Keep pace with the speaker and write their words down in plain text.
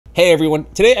Hey everyone,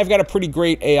 today I've got a pretty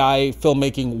great AI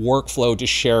filmmaking workflow to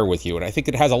share with you, and I think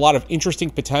it has a lot of interesting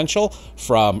potential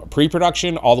from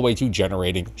pre-production all the way to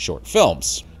generating short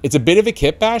films. It's a bit of a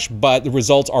kitbash, but the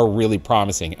results are really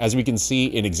promising, as we can see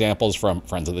in examples from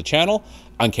friends of the channel,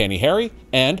 Uncanny Harry,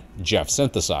 and Jeff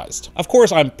Synthesized. Of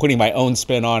course, I'm putting my own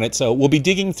spin on it, so we'll be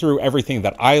digging through everything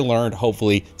that I learned,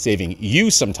 hopefully saving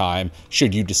you some time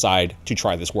should you decide to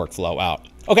try this workflow out.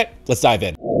 Okay, let's dive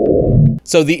in.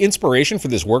 So the inspiration for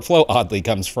this workflow oddly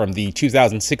comes from the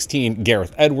 2016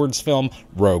 Gareth Edwards film,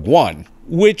 Rouge One,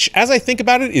 which, as I think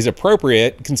about it, is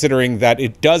appropriate considering that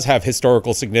it does have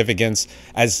historical significance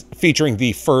as featuring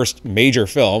the first major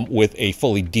film with a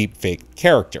fully deep-faked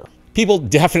character. People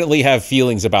definitely have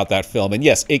feelings about that film, and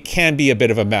yes, it can be a bit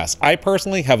of a mess. I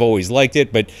personally have always liked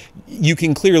it, but you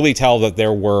can clearly tell that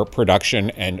there were production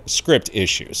and script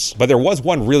issues. But there was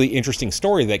one really interesting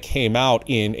story that came out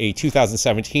in a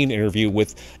 2017 interview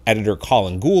with editor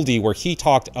Colin Goudie, where he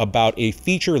talked about a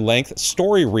feature-length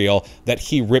story reel that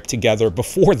he ripped together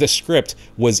before the script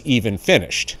was even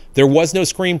finished. There was no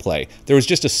screenplay. There was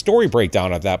just a story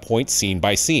breakdown at that point, scene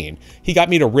by scene. He got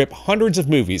me to rip hundreds of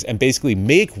movies and basically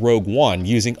make Rouge One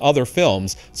using other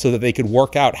films so that they could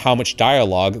work out how much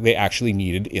dialogue they actually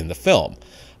needed in the film.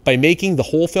 By making the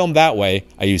whole film that way,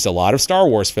 I used a lot of Star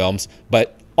Wars films,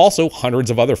 but also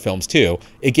hundreds of other films too.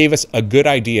 It gave us a good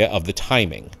idea of the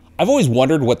timing. I've always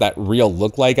wondered what that reel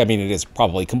looked like. I mean, it is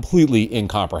probably completely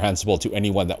incomprehensible to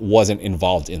anyone that wasn't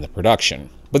involved in the production.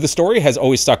 But the story has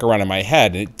always stuck around in my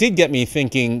head, and it did get me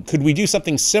thinking, could we do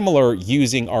something similar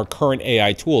using our current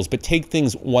AI tools, but take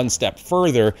things one step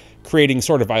further, creating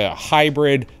sort of a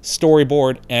hybrid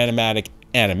storyboard animatic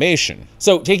animation?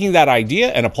 So taking that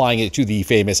idea and applying it to the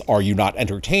famous "Are You Not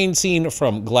Entertained" scene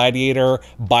from Gladiator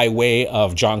by way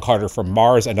of John Carter from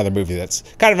Mars, another movie that's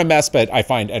kind of a mess, but I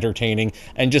find entertaining,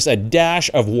 and just a dash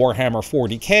of Warhammer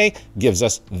 40K gives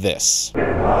us this.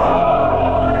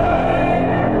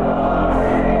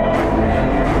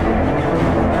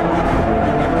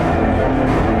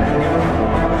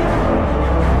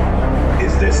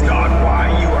 Is this not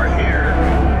why you are here?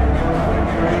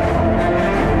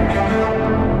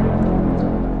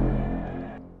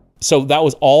 So that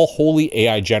was all wholly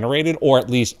AI generated, or at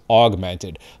least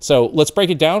augmented. So let's break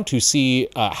it down to see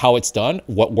how it's done,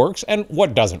 what works and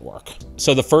what doesn't work.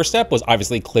 So the first step was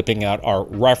obviously clipping out our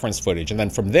reference footage, and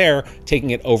then from there, taking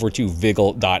it over to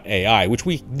Viggle.AI, which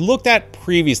we looked at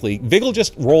previously. Viggle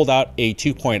just rolled out a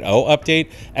 2.0 update,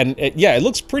 and yeah, it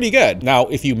looks pretty good. Now,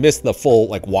 if you missed the full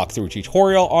walkthrough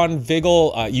tutorial on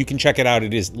Viggle, you can check it out.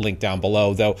 It is linked down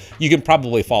below, though you can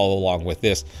probably follow along with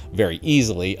this very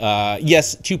easily.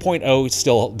 Yes, 2.0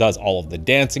 still does all of the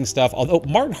dancing stuff, although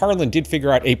Martin Harlan did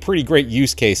figure out a pretty great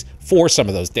use case for some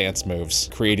of those dance moves,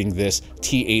 creating this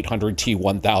T800,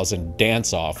 T1000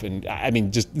 dance off. And I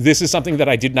mean, just this is something that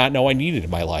I did not know I needed in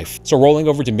my life. So rolling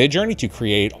over to Midjourney to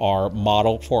create our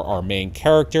model for our main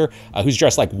character, who's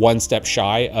dressed like one step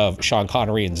shy of Sean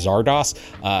Connery in Zardos.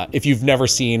 If you've never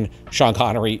seen Sean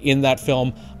Connery in that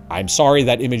film, I'm sorry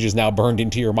that image is now burned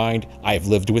into your mind. I've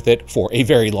lived with it for a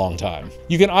very long time.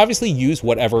 You can obviously use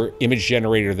whatever image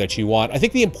generator that you want. I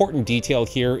think the important detail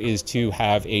here is to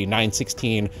have a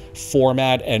 9:16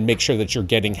 format and make sure that you're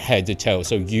getting head to toe.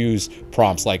 So use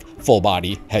prompts like full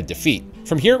body, head to feet.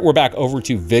 From here, we're back over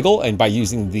to Viggle, and by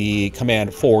using the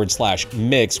command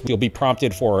 /mix, you'll be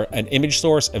prompted for an image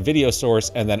source, a video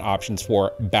source, and then options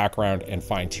for background and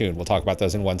fine tune. We'll talk about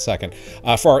those in 1 second.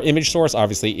 For our image source,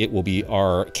 obviously it will be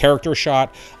our character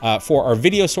shot. For our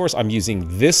video source, I'm using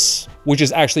this, which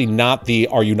is actually not the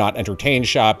 "Are You Not Entertained"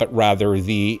 shot, but rather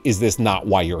the "Is This Not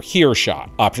Why You're Here" shot.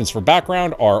 Options for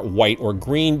background are white or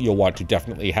green. You'll want to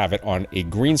definitely have it on a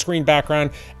green screen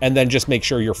background, and then just make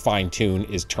sure your fine tune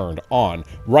is turned on.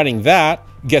 Running that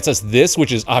gets us this,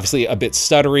 which is obviously a bit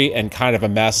stuttery and kind of a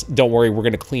mess. Don't worry, we're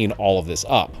going to clean all of this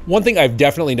up. One thing I've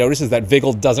definitely noticed is that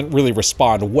Viggle doesn't really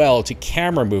respond well to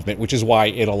camera movement, which is why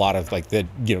in a lot of the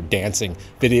dancing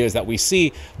videos that we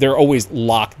see, they're always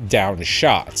locked down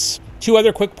shots. Two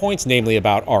other quick points, namely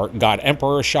about our God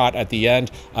Emperor shot at the end,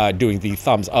 doing the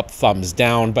thumbs up, thumbs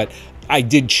down, but I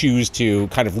did choose to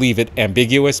kind of leave it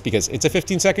ambiguous because it's a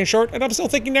 15-second short and I'm still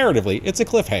thinking narratively, it's a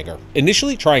cliffhanger.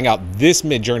 Initially trying out this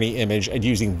Midjourney image and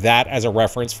using that as a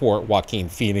reference for Joaquin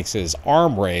Phoenix's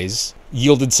arm raise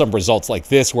yielded some results like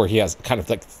this, where he has kind of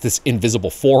like this invisible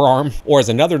forearm. Or as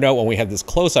another note, when we had this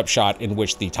close-up shot in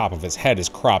which the top of his head is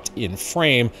cropped in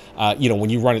frame, when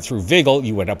you run it through Viggle,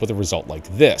 you end up with a result like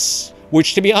this.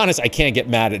 Which, to be honest, I can't get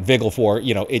mad at Viggle for.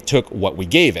 It took what we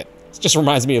gave it. It just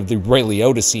reminds me of the Ray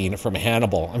Liotta scene from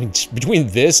Hannibal. I mean, between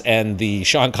this and the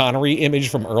Sean Connery image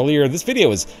from earlier, this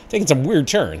video is taking some weird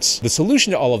turns. The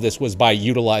solution to all of this was by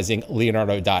utilizing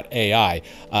Leonardo.AI,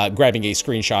 grabbing a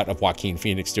screenshot of Joaquin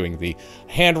Phoenix doing the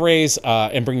hand raise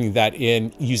and bringing that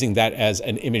in, using that as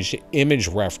an image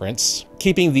reference,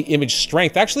 keeping the image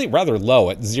strength actually rather low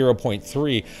at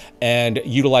 0.3, and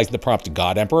utilizing the prompt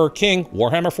God Emperor King,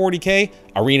 Warhammer 40K,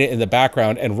 Arena in the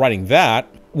background, and running that,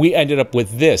 we ended up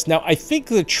with this. Now, I think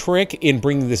the trick in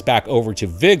bringing this back over to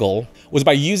Viggle was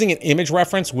by using an image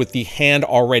reference with the hand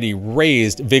already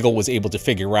raised, Viggle was able to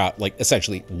figure out, like,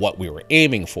 essentially what we were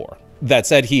aiming for. That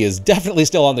said, he is definitely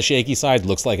still on the shaky side,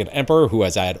 looks like an emperor who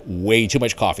has had way too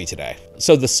much coffee today.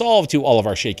 So the solve to all of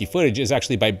our shaky footage is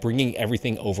actually by bringing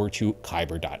everything over to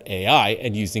Kaiber.AI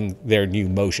and using their new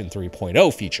Motion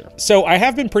 3.0 feature. So I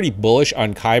have been pretty bullish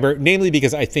on Kaiber, namely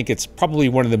because I think it's probably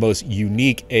one of the most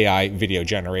unique AI video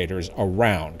generators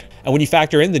around. And when you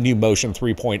factor in the new Motion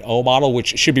 3.0 model,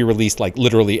 which should be released like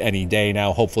literally any day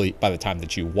now, hopefully by the time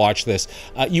that you watch this,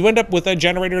 you end up with a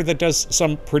generator that does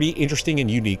some pretty interesting and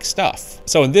unique stuff.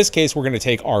 So in this case, we're going to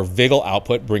take our Viggle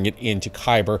output, bring it into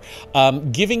Kaiber,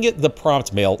 giving it the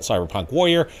prompt male cyberpunk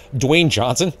warrior, Dwayne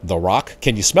Johnson, The Rock.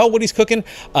 Can you smell what he's cooking?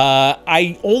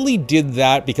 I only did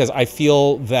that because I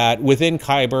feel that within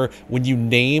Kaiber, when you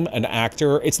name an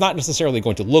actor, it's not necessarily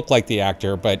going to look like the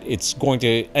actor, but it's going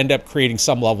to end up creating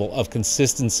some level of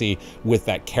consistency with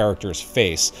that character's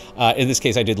face. In this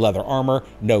case, I did leather armor,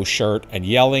 no shirt, and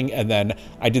yelling, and then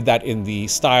I did that in the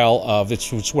style of,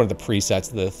 it's one of the presets,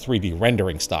 the 3D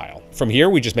rendering style. From here,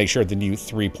 we just make sure the new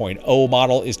 3.0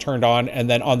 model is turned on, and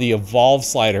then on the evolve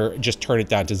slider, just turn it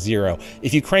down to 0.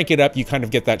 If you crank it up, you kind of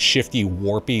get that shifty,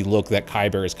 warpy look that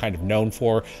Kaiber is kind of known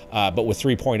for, but with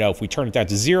 3.0, if we turn it down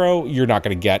to 0, you're not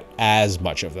going to get as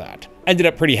much of that. Ended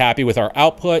up pretty happy with our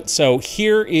output. So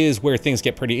here is where things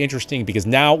get pretty interesting, because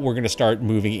now we're going to start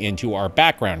moving into our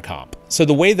background comp. So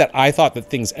the way that I thought that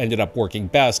things ended up working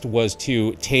best was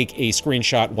to take a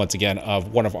screenshot, once again,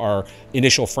 of one of our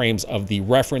initial frames of the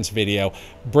reference video,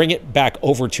 bring it back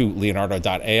over to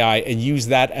Leonardo.AI and use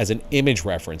that as an image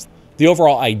reference. The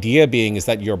overall idea being is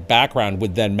that your background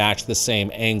would then match the same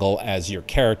angle as your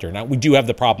character. Now, we do have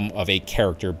the problem of a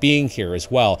character being here as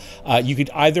well. You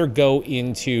could either go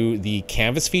into the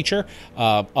canvas feature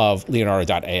of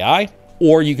Leonardo.AI,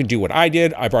 or you can do what I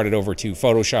did. I brought it over to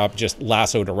Photoshop, just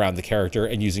lassoed around the character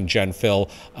and using Gen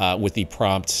Fill with the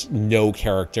prompt no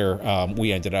character,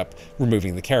 we ended up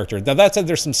removing the character. Now that said,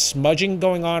 there's some smudging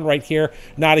going on right here.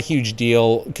 Not a huge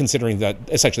deal, considering that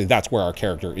essentially that's where our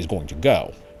character is going to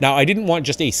go. Now, I didn't want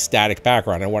just a static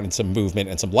background. I wanted some movement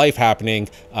and some life happening,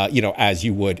 you know, as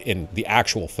you would in the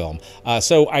actual film.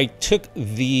 So I took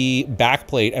the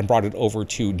backplate and brought it over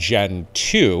to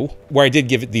Gen-2, where I did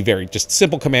give it the very just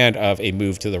simple command of a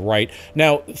move to the right.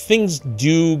 Now, things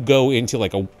do go into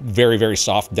like a very, very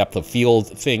soft depth of field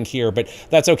thing here, but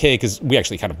that's okay because we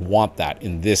actually kind of want that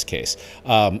in this case.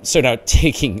 So now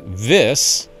taking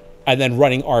this and then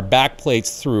running our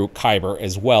backplates through Kaiber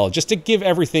as well, just to give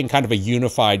everything kind of a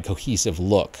unified, cohesive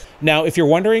look. Now, if you're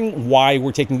wondering why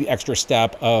we're taking the extra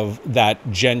step of that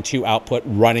Gen-2 output,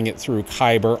 running it through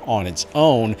Kaiber on its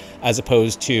own, as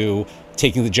opposed to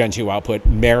taking the Gen-2 output,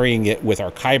 marrying it with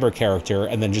our Kaiber character,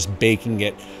 and then just baking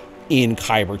it in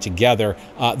Kaiber together,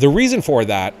 the reason for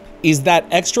that is that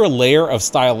extra layer of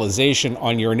stylization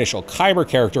on your initial Kaiber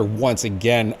character once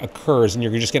again occurs, and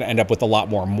you're just going to end up with a lot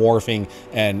more morphing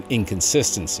and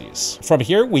inconsistencies. From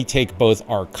here, we take both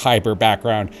our Kaiber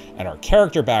background and our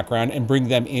character background and bring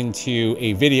them into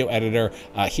a video editor.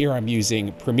 Here I'm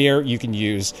using Premiere. You can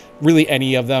use really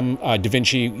any of them.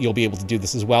 DaVinci, you'll be able to do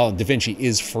this as well, and DaVinci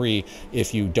is free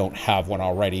if you don't have one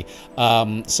already.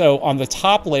 So on the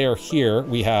top layer here,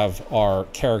 we have our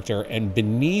character, and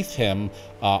beneath him,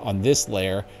 on this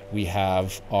layer, we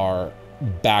have our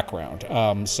background.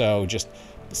 So just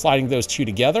sliding those two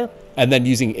together, and then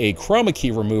using a chroma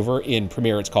key remover in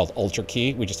Premiere, it's called Ultra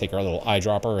Key. We just take our little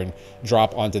eyedropper and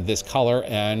drop onto this color,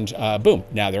 and boom,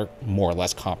 now they're more or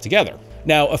less comped together.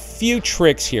 Now, a few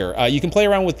tricks here. You can play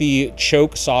around with the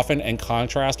choke, soften, and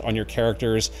contrast on your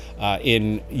characters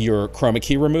in your chroma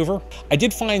key remover. I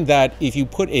did find that if you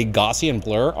put a Gaussian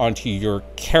blur onto your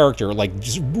character, like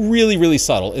just really, really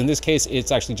subtle, in this case,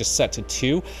 it's actually just set to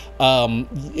 2,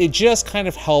 it just kind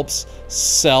of helps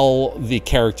sell the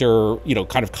character, you know,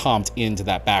 kind of comped into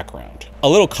that background. A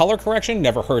little color correction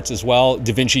never hurts as well.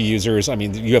 DaVinci users, I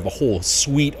mean, you have a whole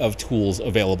suite of tools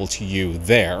available to you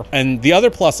there. And the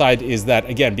other plus side is that,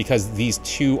 again, because these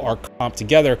two are comped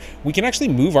together, we can actually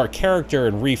move our character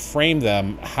and reframe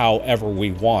them however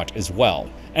we want as well.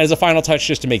 And as a final touch,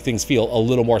 just to make things feel a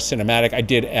little more cinematic, I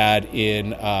did add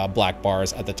in black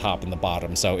bars at the top and the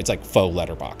bottom, so it's like faux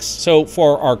letterbox. So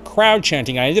for our crowd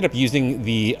chanting, I ended up using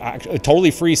the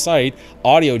totally free site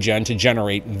AudioGen to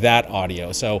generate that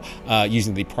audio. So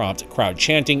using the prompt crowd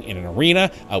chanting in an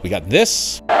arena, we got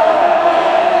this.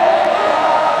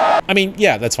 I mean,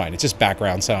 yeah, that's fine. It's just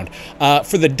background sound.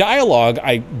 For the dialogue,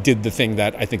 I did the thing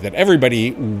that I think that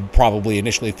everybody probably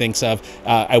initially thinks of.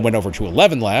 I went over to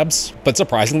 11 Labs, but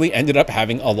surprisingly ended up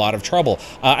having a lot of trouble.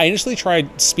 I initially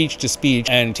tried speech to speech,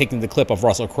 and taking the clip of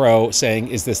Russell Crowe saying,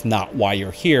 "Is this not why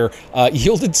you're here?"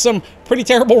 Yielded some pretty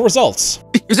terrible results.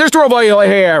 Is this why you're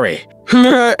here?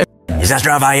 Is this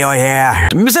why you're here?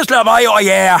 Is this why you're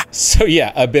here? So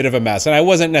yeah, a bit of a mess. And I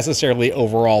wasn't necessarily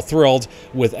overall thrilled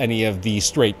with any of the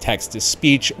straight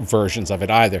text-to-speech versions of it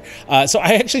either. So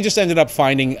I actually just ended up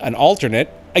finding an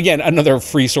alternate. Again, another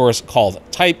free source called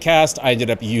Typecast. I ended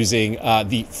up using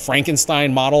the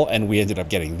Frankenstein model, and we ended up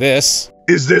getting this.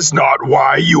 Is this not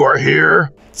why you are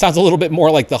here? Sounds a little bit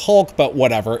more like the Hulk, but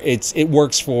whatever. It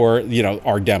works for, you know,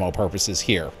 our demo purposes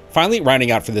here. Finally,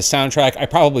 rounding out for the soundtrack, I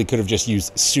probably could have just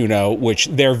used Suno, which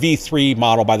their V3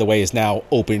 model, by the way, is now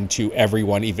open to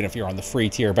everyone, even if you're on the free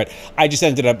tier. But I just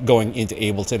ended up going into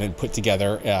Ableton and put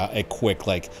together a quick,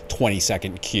 like,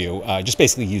 20-second cue, just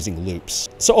basically using loops.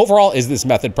 So overall, is this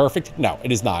method perfect? No,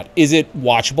 it is not. Is it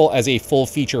watchable as a full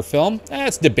feature film?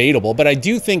 It's debatable, but I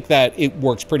do think that it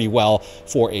works pretty well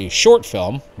for a short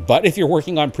film. But if you're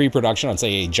working on pre-production on,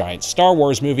 say, a giant Star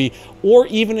Wars movie, or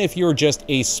even if you're just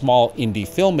a small indie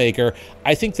filmmaker,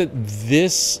 I think that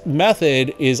this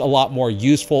method is a lot more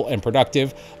useful and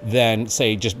productive than,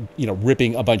 say, just, you know,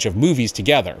 ripping a bunch of movies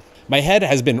together. My head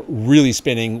has been really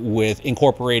spinning with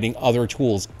incorporating other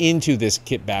tools into this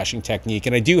kit bashing technique,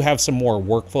 and I do have some more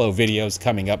workflow videos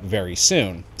coming up very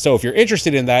soon. So if you're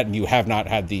interested in that and you have not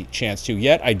had the chance to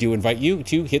yet, I do invite you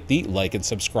to hit the like and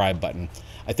subscribe button.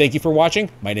 I thank you for watching.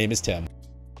 My name is Tim.